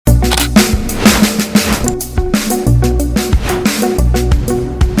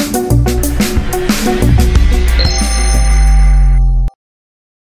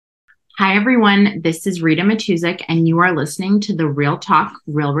Hi, everyone. This is Rita and you are listening to the Real Talk,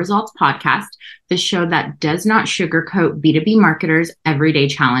 Real Results podcast, the show that does not sugarcoat B2B marketers' everyday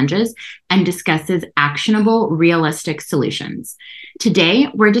challenges and discusses actionable, realistic solutions. Today,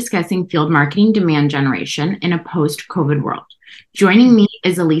 we're discussing field marketing demand generation in a post-COVID world. Joining me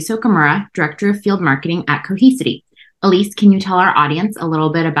is Alyse Okamura, Director of Field Marketing at Cohesity. Alyse, can you tell our audience a little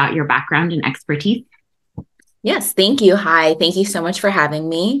bit about your background and expertise? Yes, thank you. Hi, thank you so much for having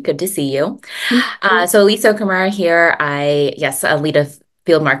me. Good to see you. So Lisa Okamura here. I lead a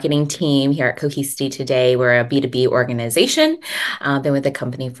field marketing team here at Cohesity today. We're a B2B organization. Been with the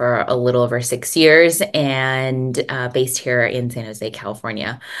company for a little over 6 years and based here in San Jose,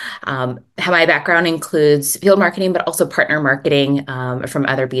 California. My background includes field marketing, but also partner marketing from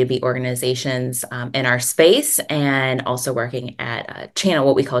other B2B organizations in our space, and also working at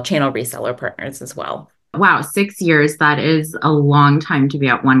what we call channel reseller partners as well. Wow, 6 years. That is a long time to be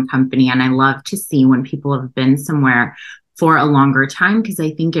at one company. And I love to see when people have been somewhere for a longer time, because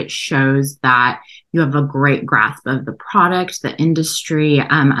I think it shows that you have a great grasp of the product, the industry,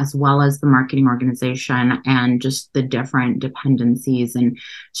 as well as the marketing organization and just the different dependencies and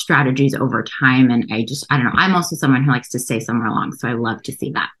strategies over time. And I don't know, I'm also someone who likes to stay somewhere long. So I love to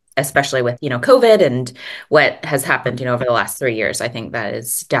see that. Especially with, COVID and what has happened, over the last 3 years. I think that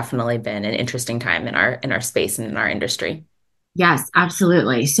has definitely been an interesting time in our space and in our industry. Yes,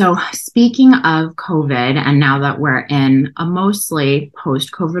 absolutely. So speaking of COVID, and now that we're in a mostly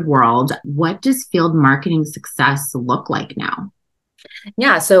post-COVID world, what does field marketing success look like now?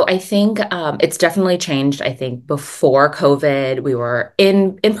 Yeah, so I think it's definitely changed. I think before COVID, we were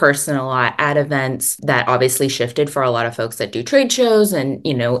in person a lot at events. That obviously shifted for a lot of folks that do trade shows and,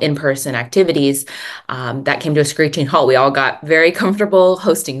 in-person activities. That came to a screeching halt. We all got very comfortable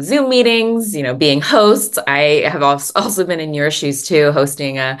hosting Zoom meetings, being hosts. I have also been in your shoes too,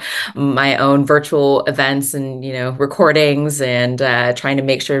 hosting my own virtual events and, recordings and trying to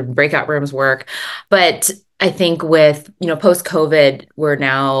make sure breakout rooms work. But I think with, post-COVID, we're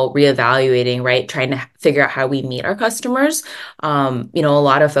now reevaluating, right? Trying to figure out how we meet our customers. A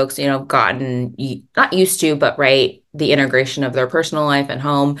lot of folks, gotten not used to, but right, the integration of their personal life and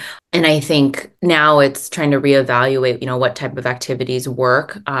home. And I think now it's trying to reevaluate, what type of activities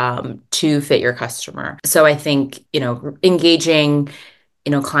work to fit your customer. So I think, engaging,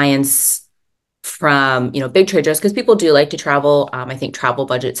 clients from, big trade shows, because people do like to travel. I think travel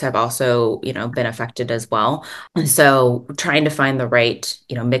budgets have also, been affected as well. And so trying to find the right,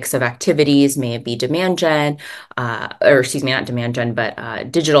 mix of activities, may it be demand gen, or excuse me, not demand gen,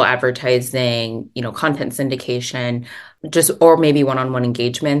 but digital advertising, content syndication, or maybe one-on-one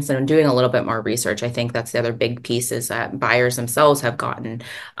engagements, and doing a little bit more research. I think that's the other big piece, is that buyers themselves have gotten,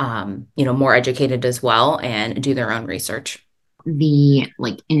 more educated as well and do their own research. The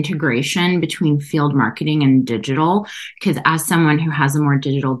integration between field marketing and digital, because as someone who has a more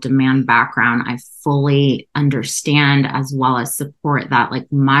digital demand background, I fully understand as well as support that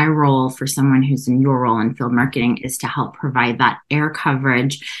my role for someone who's in your role in field marketing is to help provide that air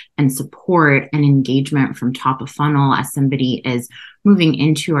coverage and support and engagement from top of funnel as somebody is moving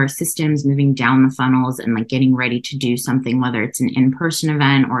into our systems, moving down the funnels, and getting ready to do something, whether it's an in-person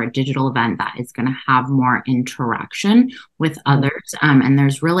event or a digital event that is going to have more interaction with others. And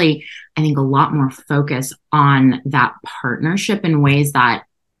there's really, I think, a lot more focus on that partnership in ways that,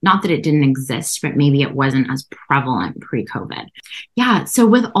 not that it didn't exist, but maybe it wasn't as prevalent pre-COVID. Yeah. So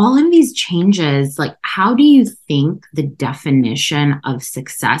with all of these changes, how do you think the definition of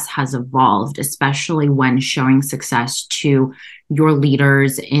success has evolved, especially when showing success to your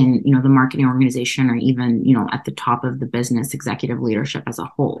leaders in, the marketing organization, or even, at the top of the business executive leadership as a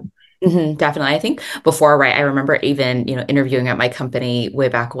whole? Mm-hmm, definitely. I think before, right, I remember even, interviewing at my company way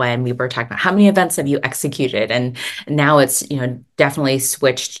back when we were talking about how many events have you executed? And now it's, definitely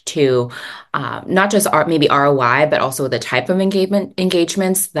switched to not just maybe ROI, but also the type of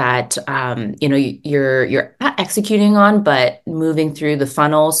engagements that, you're not executing on, but moving through the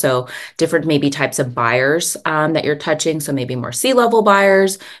funnel. So different maybe types of buyers that you're touching. So maybe more C-level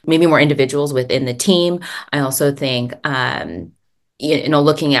buyers, maybe more individuals within the team. I also think,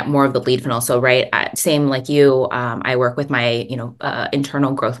 looking at more of the lead funnel. So, right, same like you, I work with my,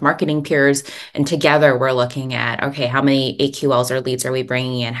 internal growth marketing peers, and together we're looking at, okay, how many AQLs or leads are we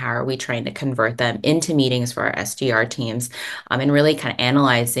bringing in? How are we trying to convert them into meetings for our SDR teams? And really kind of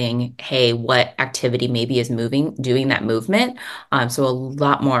analyzing, hey, what activity maybe is doing that movement. So a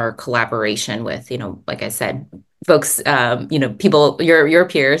lot more collaboration with, like I said, folks, people, your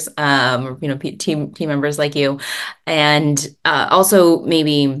peers, team members like you, and also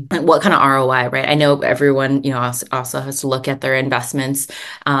maybe what kind of ROI, right? I know everyone, also has to look at their investments,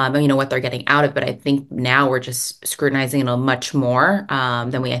 and what they're getting out of it. But I think now we're just scrutinizing it much more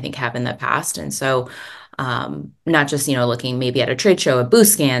than we, I think, have in the past, and so. Not just, looking maybe at a trade show, at booth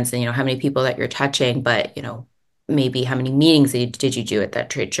scans, and, how many people that you're touching, but, maybe how many meetings did you do at that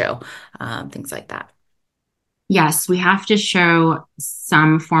trade show, things like that. Yes, we have to show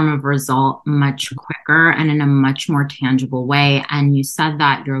some form of result much quicker and in a much more tangible way. And you said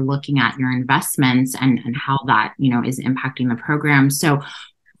that you're looking at your investments and how that, is impacting the program. So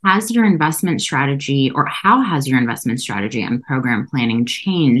has your investment strategy, or how has your investment strategy and program planning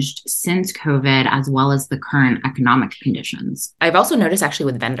changed since COVID, as well as the current economic conditions? I've also noticed actually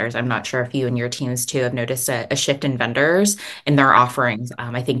with vendors, I'm not sure if you and your teams too have noticed a shift in vendors and their offerings.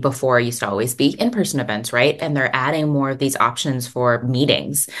 I think before it used to always be in-person events, right? And they're adding more of these options for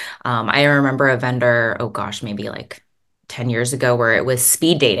meetings. I remember a vendor, oh gosh, maybe like 10 years ago, where it was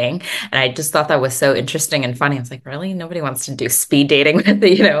speed dating. And I just thought that was so interesting and funny. I was like, really? Nobody wants to do speed dating with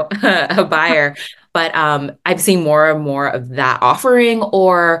a buyer. But I've seen more and more of that offering,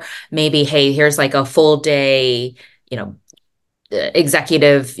 or maybe, hey, here's like a full day, you know,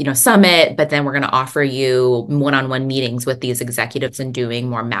 executive, summit, but then we're going to offer you one-on-one meetings with these executives and doing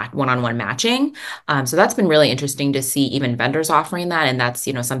more one-on-one matching. So that's been really interesting to see even vendors offering that. And that's,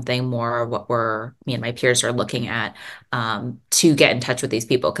 something more what me and my peers are looking at to get in touch with these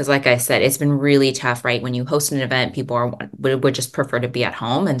people. Because like I said, it's been really tough, right? When you host an event, people would just prefer to be at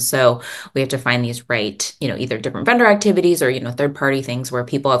home. And so we have to find these right, either different vendor activities or, third-party things where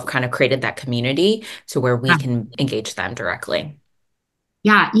people have kind of created that community to where we can engage them directly.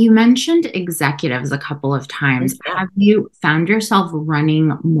 Yeah, you mentioned executives a couple of times. Yeah. Have you found yourself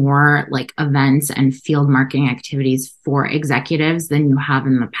running more like events and field marketing activities for executives than you have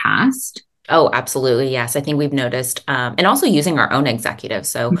in the past? Oh, absolutely. Yes. I think we've noticed, and also using our own executives.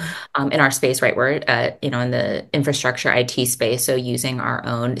 So, in our space, right, we're, in the infrastructure IT space. So using our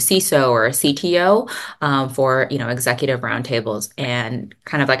own CISO or a CTO, for, executive roundtables, and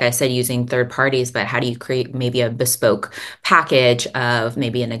kind of, like I said, using third parties, but how do you create maybe a bespoke package of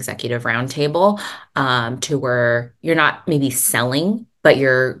maybe an executive roundtable, to where you're not maybe selling, but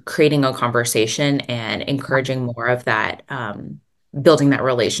you're creating a conversation and encouraging more of that, building that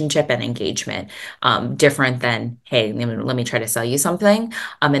relationship and engagement, different than, hey, let me try to sell you something.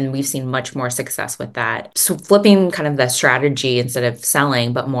 And we've seen much more success with that. So flipping kind of the strategy instead of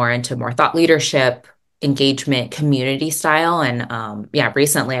selling, but more into more thought leadership, engagement, community style. And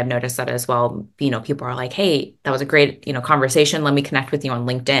recently I've noticed that as well. People are like, hey, that was a great, conversation. Let me connect with you on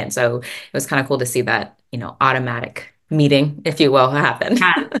LinkedIn. So it was kind of cool to see that, automatic meeting, if you will, happen.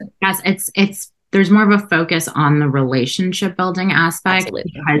 Yes, it's there's more of a focus on the relationship building aspect.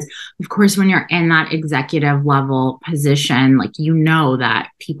 Absolutely. Because of course, when you're in that executive level position, like, that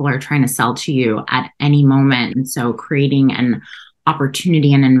people are trying to sell to you at any moment. And so creating an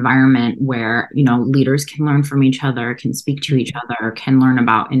opportunity and environment where, leaders can learn from each other, can speak to each other, can learn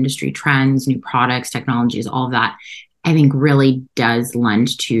about industry trends, new products, technologies, all of that, I think really does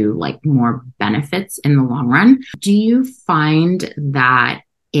lend to like more benefits in the long run. Do you find that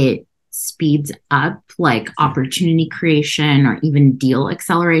it speeds up like opportunity creation or even deal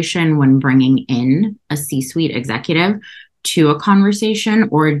acceleration when bringing in a C-suite executive to a conversation,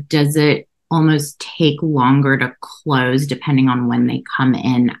 or does it almost take longer to close depending on when they come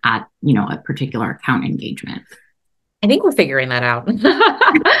in at, a particular account engagement? I think we're figuring that out.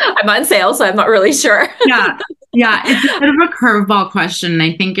 I'm on sales, so I'm not really sure. Yeah, it's a bit of a curveball question.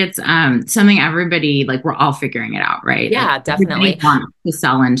 I think it's something everybody, like, we're all figuring it out, right? Yeah, like, definitely. Want to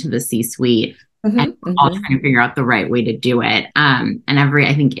sell into the C-suite, and we're all trying to figure out the right way to do it. And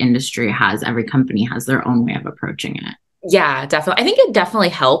I think every company has their own way of approaching it. Yeah, definitely. I think it definitely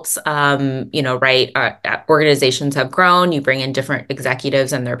helps. Right. Organizations have grown. You bring in different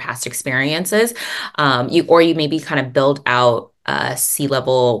executives and their past experiences. You maybe kind of build out a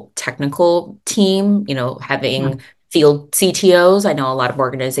C-level technical team, having field CTOs. I know a lot of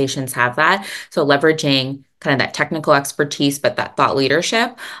organizations have that. So leveraging kind of that technical expertise, but that thought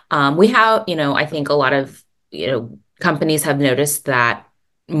leadership. We have, I think a lot of, companies have noticed that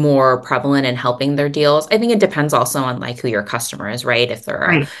more prevalent in helping their deals. I think it depends also on like who your customer is, right? If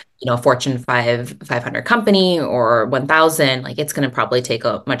they're a Fortune 500 company or 1,000, like it's going to probably take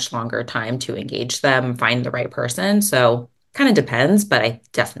a much longer time to engage them, find the right person. So kind of depends, but I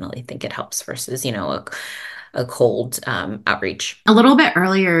definitely think it helps versus, a cold outreach. A little bit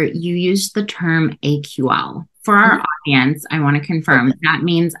earlier, you used the term AQL. For our audience, I want to confirm that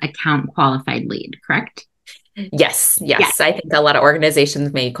means account qualified lead, correct? Yes, Yes. yes. I think a lot of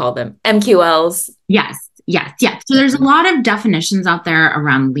organizations may call them MQLs. Yes. Yes. Yes. So there's a lot of definitions out there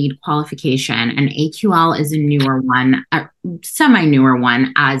around lead qualification, and AQL is a newer one, a semi newer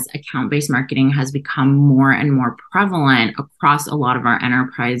one, as account based marketing has become more and more prevalent across a lot of our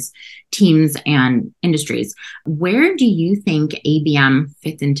enterprise teams and industries. Where do you think ABM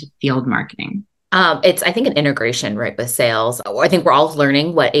fits into field marketing? It's, I think, an integration, right, with sales. I think we're all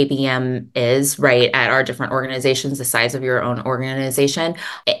learning what ABM is, right, at our different organizations, the size of your own organization.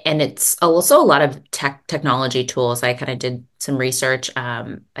 And it's also a lot of technology tools. I kind of did some research.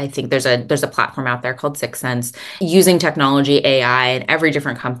 I think there's a platform out there called Sixth Sense using technology, AI, and every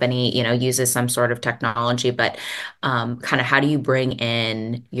different company, uses some sort of technology. But kind of how do you bring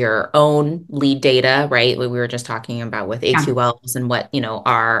in your own lead data, right? We were just talking about with Yeah. AQLs and what,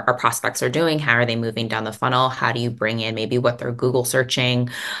 our prospects are doing. How are they moving down the funnel? How do you bring in maybe what they're Google searching,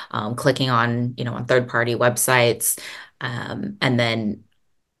 clicking on, on third-party websites, and then,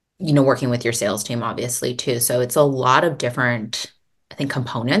 working with your sales team, obviously, too. So it's a lot of different, I think,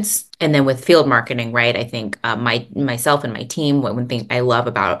 components. And then with field marketing, right? I think myself and my team, one thing I love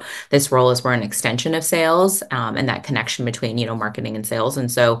about this role is we're an extension of sales, and that connection between, marketing and sales.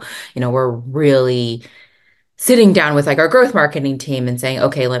 And so, we're really sitting down with like our growth marketing team and saying,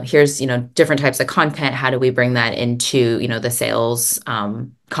 okay, here's, different types of content. How do we bring that into, the sales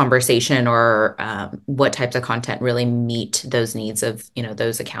conversation, or what types of content really meet those needs of,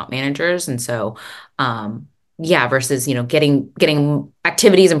 those account managers? And so, yeah, versus, getting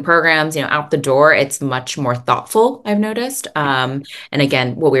activities and programs, out the door, it's much more thoughtful, I've noticed. And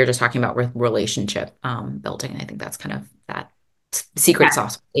again, what we were just talking about with relationship building, I think that's kind of that secret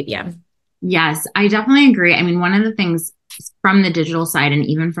sauce with ABM. Yes, I definitely agree. I mean, one of the things from the digital side and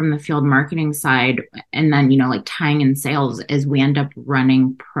even from the field marketing side, and then, like tying in sales, is we end up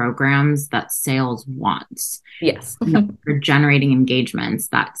running programs that sales wants. Yes. For generating engagements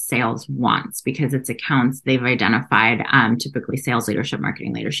that sales wants, because it's accounts they've identified. Typically, sales leadership,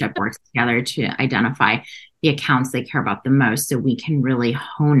 marketing leadership works together to identify the accounts they care about the most. So we can really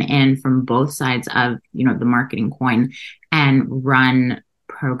hone in from both sides of, the marketing coin and run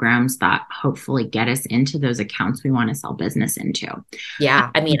programs that hopefully get us into those accounts we want to sell business into. Yeah.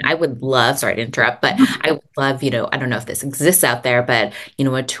 I mean, I would love, sorry to interrupt, but I would love, I don't know if this exists out there, but,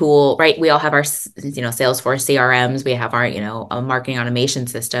 a tool, right? We all have our, Salesforce CRMs, we have our, marketing automation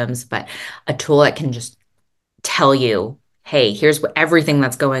systems, but a tool that can just tell you, hey, here's everything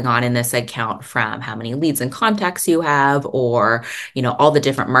that's going on in this account, from how many leads and contacts you have, or, all the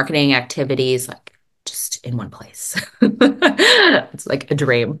different marketing activities, like just in one place. It's like a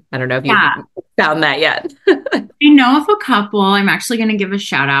dream. I don't know if you've found that yet. I know of a couple. I'm actually going to give a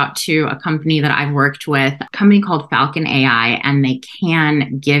shout out to a company that I've worked with, a company called Falcon AI, and they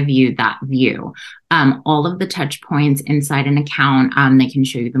can give you that view. All of the touch points inside an account. They can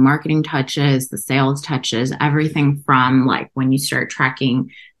show you the marketing touches, the sales touches, everything from like when you start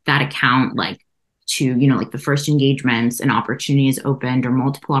tracking that account, like to, like the first engagements, an opportunity is opened or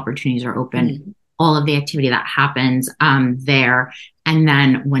multiple opportunities are opened. Mm-hmm. All of the activity that happens there. And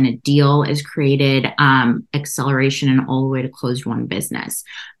then when a deal is created, acceleration and all the way to closed won business.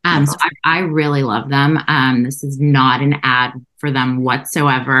 So I really love them. This is not an ad for them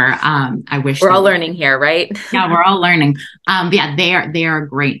whatsoever. I wish we're all learning here, right? Yeah, we're all learning. But yeah, they are a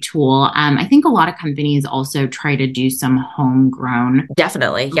great tool. I think a lot of companies also try to do some homegrown.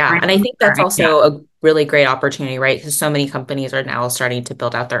 Definitely, yeah, and I think that's also a really great opportunity, right? Because so many companies are now starting to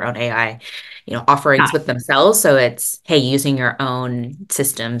build out their own AI, offerings with themselves. So it's, hey, using your own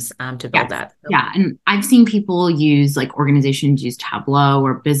systems to build that. Yeah, and I've seen people use, like organizations use Tableau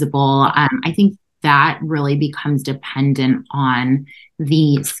or Visible. I think that really becomes dependent on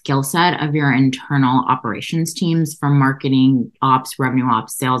the skill set of your internal operations teams, from marketing ops, revenue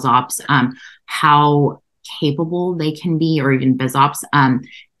ops, sales ops, how capable they can be, or even biz ops,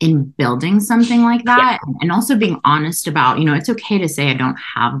 in building something like that. Yeah. And also being honest about, it's okay to say, I don't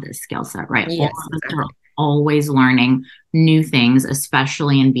have this skill set, right? Yes, all of us are always learning new things,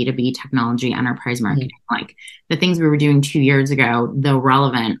 especially in B2B technology, enterprise marketing. Mm-hmm. Like the things we were doing 2 years ago, though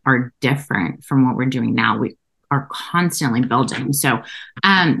relevant, are different from what we're doing now. We are constantly building. So,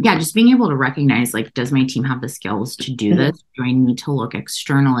 just being able to recognize, like, does my team have the skills to do this? Do I need to look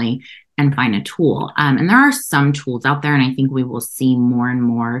externally and find a tool? And there are some tools out there, and I think we will see more and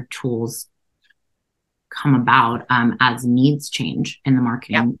more tools come about as needs change in the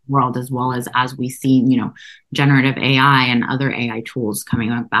marketing world, as well as we see, generative AI and other AI tools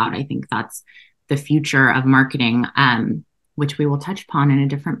coming about. I think that's the future of marketing, which we will touch upon in a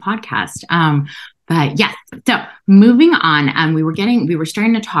different podcast. But yes, so moving on, we were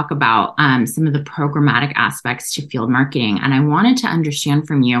starting to talk about some of the programmatic aspects to field marketing, and I wanted to understand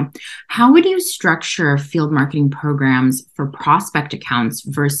from you, how would you structure field marketing programs for prospect accounts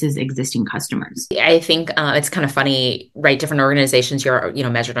versus existing customers? I think it's kind of funny, right? Different organizations, you're,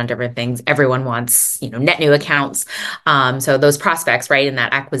 measured on different things. Everyone wants, net new accounts. So those prospects, right, in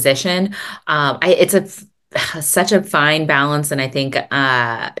that acquisition, it's such a fine balance. And I think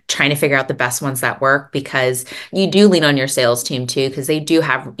trying to figure out the best ones that work, because you do lean on your sales team too, because they do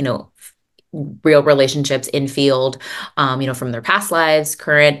have, real relationships in field, from their past lives,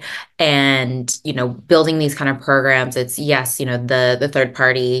 current, and, building these kind of programs. It's yes, the third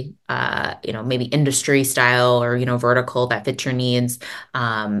party, maybe industry style or, vertical that fits your needs.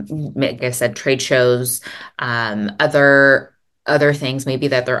 Like I said, trade shows, other things maybe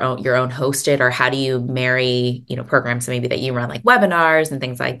that they're your own hosted, or how do you marry, programs maybe that you run like webinars and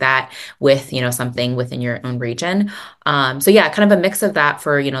things like that with, something within your own region. So yeah, kind of a mix of that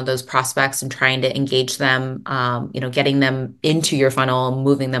for, those prospects and trying to engage them, getting them into your funnel,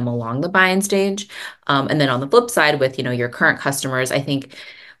 moving them along the buying stage. And then on the flip side with, your current customers, I think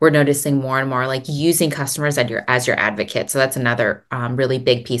we're noticing more and more like using customers as your advocate. So that's another really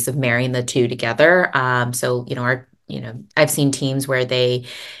big piece of marrying the two together. So, I've seen teams where they,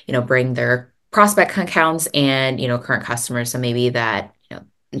 bring their prospect accounts and, current customers. So maybe that,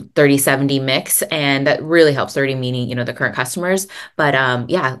 30-70 mix, and that really helps. 30 meaning, the current customers. But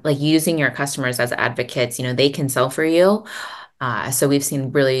yeah, like using your customers as advocates, they can sell for you. So we've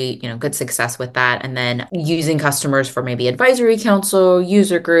seen really, good success with that. And then using customers for maybe advisory council,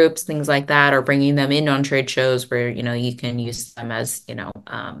 user groups, things like that, or bringing them in on trade shows where, you can use them as,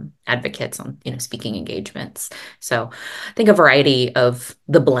 advocates on, speaking engagements. So I think a variety of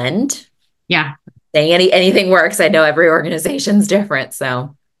the blend. Yeah. Saying anything works. I know every organization's different.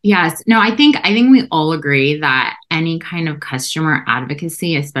 So Yes. No, I think we all agree that any kind of customer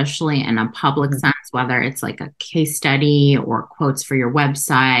advocacy, especially in a public sense, whether it's like a case study or quotes for your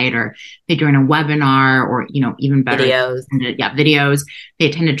website, or they're doing a webinar, or, even better, videos. Videos, they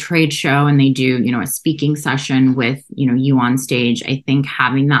attend a trade show and they do, a speaking session with, you on stage. I think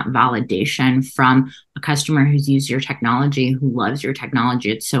having that validation from a customer who's used your technology, who loves your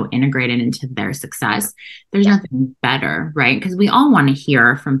technology, it's so integrated into their success. There's nothing better, right? Because we all want to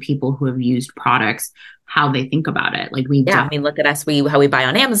hear from people who have used products how they think about it. Like I mean, look at us. How we buy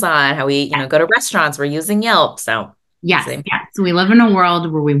on Amazon, how we, go to restaurants, we're using Yelp. So yes. So we live in a world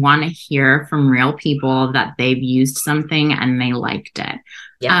where we want to hear from real people that they've used something and they liked it.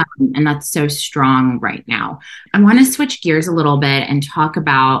 Yeah. And that's so strong right now. I want to switch gears a little bit and talk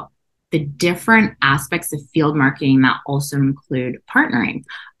about the different aspects of field marketing that also include partnering.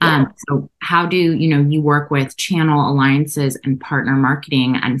 So how do, you work with channel alliances and partner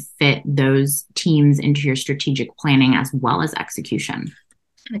marketing and fit those teams into your strategic planning as well as execution?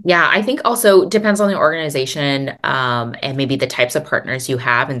 Yeah, I think also depends on the organization, and maybe the types of partners you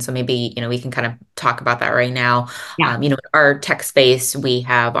have. And so maybe, we can kind of talk about that right now. Yeah. Our tech space, we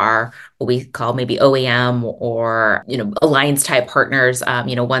have our, what we call maybe OEM or, alliance type partners,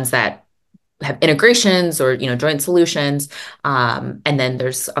 ones that have integrations or, joint solutions. And then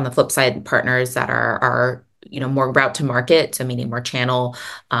there's on the flip side, partners that are more route to market. So meaning more channel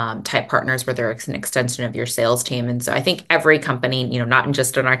type partners where they're an extension of your sales team. And so I think every company, not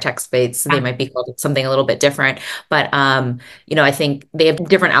just in our tech space, they might be called something a little bit different, but, I think they have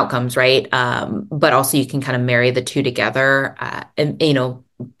different outcomes, right? But also you can kind of marry the two together. And,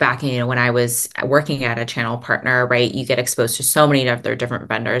 back, when I was working at a channel partner, right, you get exposed to so many of their different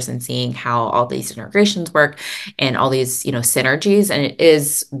vendors and seeing how all these integrations work and all these, synergies. And it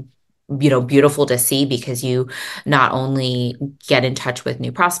is, beautiful to see, because you not only get in touch with new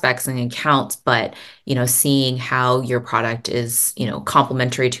prospects and accounts, but, seeing how your product is,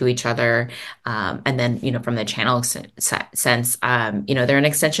 complementary to each other. And then, from the channel sense, they're an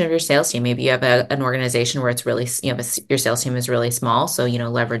extension of your sales team. Maybe you have an organization where it's really, your sales team is really small. So,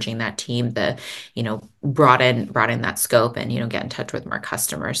 leveraging that team, broaden that scope and, get in touch with more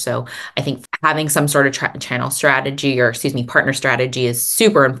customers. So I think having some sort of channel strategy, or partner strategy, is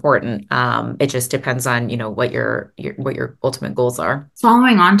super important. It just depends on, what your ultimate goals are.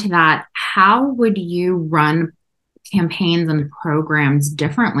 Following on to that, how would you run campaigns and programs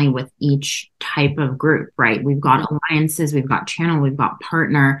differently with each type of group, right? We've got alliances, we've got channel, we've got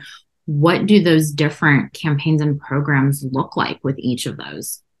partner. What do those different campaigns and programs look like with each of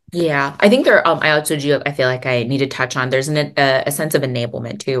those? Yeah, I think there, I also do, I feel like I need to touch on, there's a sense of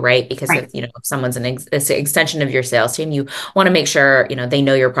enablement too, right? Because Right. if someone's an extension of your sales team, you want to make sure, they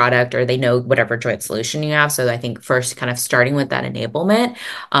know your product or they know whatever joint solution you have. So I think first kind of starting with that enablement,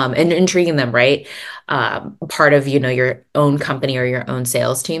 and intriguing them, right? Part of, your own company or your own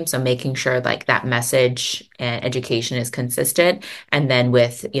sales team. So making sure like that message and education is consistent. And then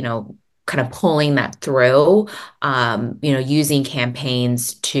with, kind of pulling that through, using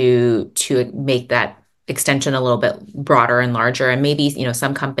campaigns to make that extension a little bit broader and larger. And maybe,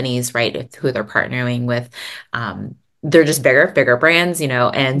 some companies, right, who they're partnering with, they're just bigger brands,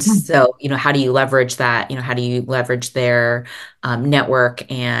 and so, how do you leverage that? How do you leverage their network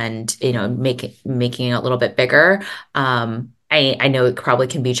and, making it a little bit bigger? I know it probably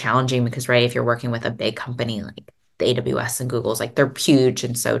can be challenging because, right, if you're working with a big company like the AWS and Google's, like they're huge.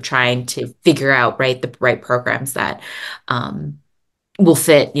 And so trying to figure out, right, the right programs that um, will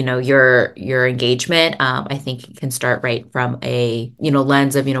fit, your engagement. I think it can start right from a,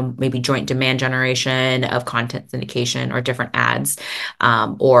 lens of, maybe joint demand generation of content syndication or different ads,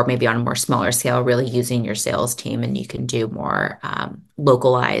 or maybe on a more smaller scale, really using your sales team and you can do more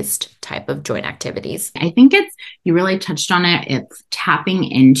localized type of joint activities. I think you really touched on it. It's tapping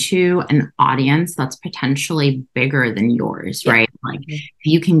into an audience that's potentially bigger than yours, Yeah. right? Like if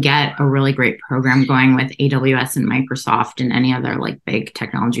you can get a really great program going with AWS and Microsoft and any other like big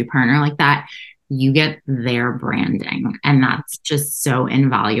technology partner like that, you get their branding. And that's just so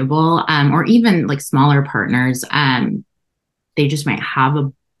invaluable. Or even like smaller partners, they just might have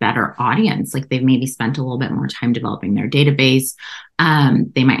a better audience. Like they've maybe spent a little bit more time developing their database.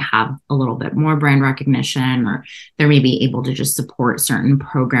 They might have a little bit more brand recognition, or they're maybe able to just support certain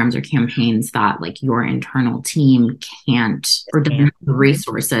programs or campaigns that like your internal team can't or doesn't have the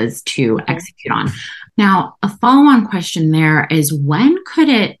resources to execute on. Now, a follow-on question there is, when could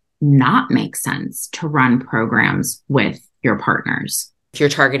it not make sense to run programs with your partners? If you're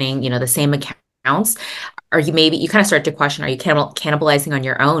targeting, the same accounts, are you kind of start to question, are you cannibalizing on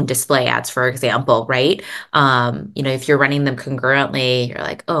your own display ads, for example, right? If you're running them concurrently, you're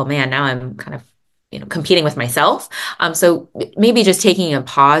like, oh man, now I'm kind of, competing with myself. So maybe just taking a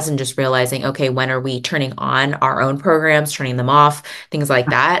pause and just realizing, okay, when are we turning on our own programs, turning them off, things like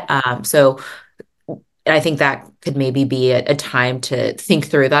that. So I think that could maybe be a time to think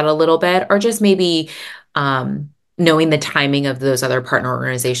through that a little bit, or just maybe knowing the timing of those other partner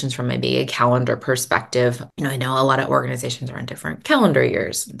organizations from maybe a calendar perspective. I know a lot of organizations are on different calendar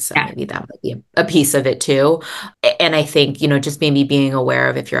years, and so maybe that might be a piece of it too. And I think, just maybe being aware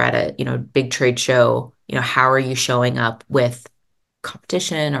of, if you're at a, big trade show, how are you showing up with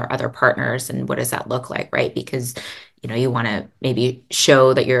competition or other partners, and what does that look like, right? Because you want to maybe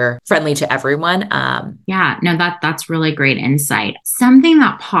show that you're friendly to everyone. Yeah, no, that's really great insight. Something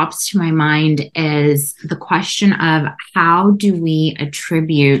that pops to my mind is the question of, how do we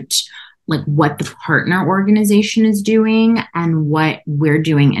attribute like what the partner organization is doing and what we're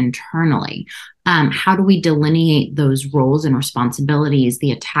doing internally? How do we delineate those roles and responsibilities,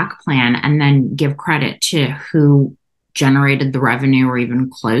 the attack plan, and then give credit to who generated the revenue or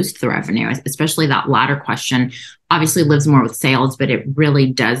even closed the revenue? Especially that latter question obviously lives more with sales, but it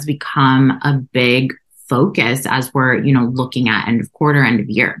really does become a big focus as we're, looking at end of quarter, end of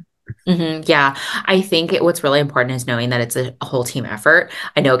year. Yeah, I think what's really important is knowing that it's a whole team effort.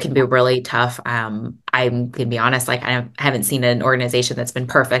 I know it can be really tough. I'm gonna be honest, like I haven't seen an organization that's been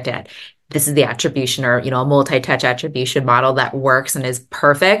perfect at this is the attribution, or a multi-touch attribution model that works and is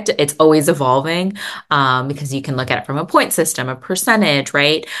perfect. It's always evolving, because you can look at it from a point system, a percentage,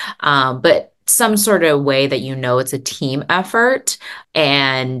 right? But some sort of way that it's a team effort,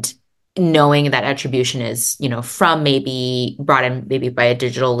 and knowing that attribution is, from maybe brought in maybe by a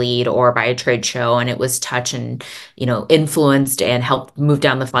digital lead or by a trade show, and it was touch and, influenced and helped move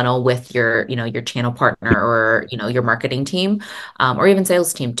down the funnel with your, your channel partner, or, your marketing team, or even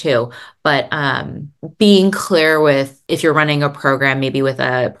sales team too. But being clear with, if you're running a program, maybe with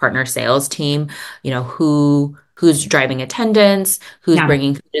a partner sales team, who's driving attendance, who's Yeah.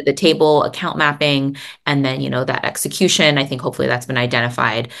 bringing food to the table, account mapping, and then, that execution. I think hopefully that's been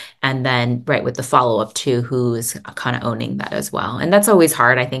identified. And then, right, with the follow-up too, who's kind of owning that as well. And that's always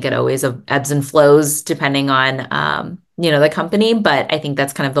hard. I think it always ebbs and flows depending on, the company. But I think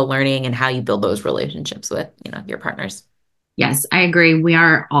that's kind of the learning and how you build those relationships with, your partners. Yes, I agree. We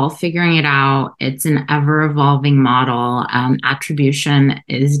are all figuring it out. It's an ever evolving model. Attribution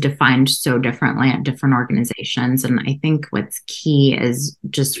is defined so differently at different organizations. And I think what's key is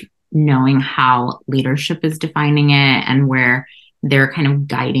just knowing how leadership is defining it and where they're kind of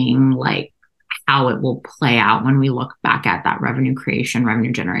guiding like how it will play out when we look back at that revenue creation,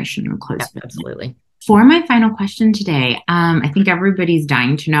 revenue generation, and close. Yeah, absolutely. For my final question today, I think everybody's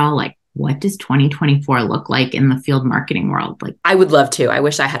dying to know, like, what does 2024 look like in the field marketing world? Like, I would love to. I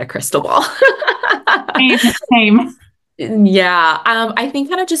wish I had a crystal ball. same. Yeah, I think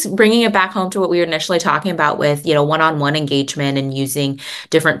kind of just bringing it back home to what we were initially talking about with, one-on-one engagement and using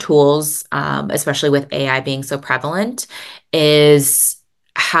different tools, especially with AI being so prevalent, is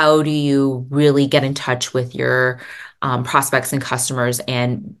how do you really get in touch with your prospects and customers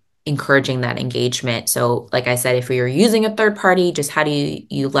and encouraging that engagement? So, like I said, if you're using a third party, just how do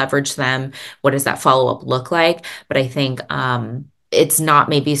you leverage them? What does that follow-up look like? But I think it's not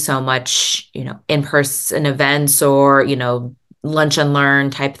maybe so much, in-person events or, lunch and learn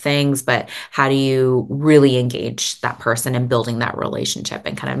type things, but how do you really engage that person and building that relationship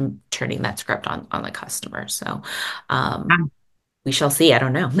and kind of turning that script on the customer? So we shall see. I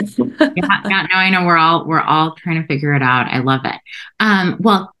don't know. Yeah, no, I know we're all trying to figure it out. I love it.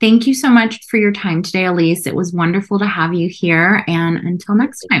 Well, thank you so much for your time today, Alyse. It was wonderful to have you here. And until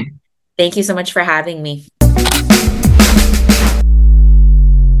next time. Thank you so much for having me.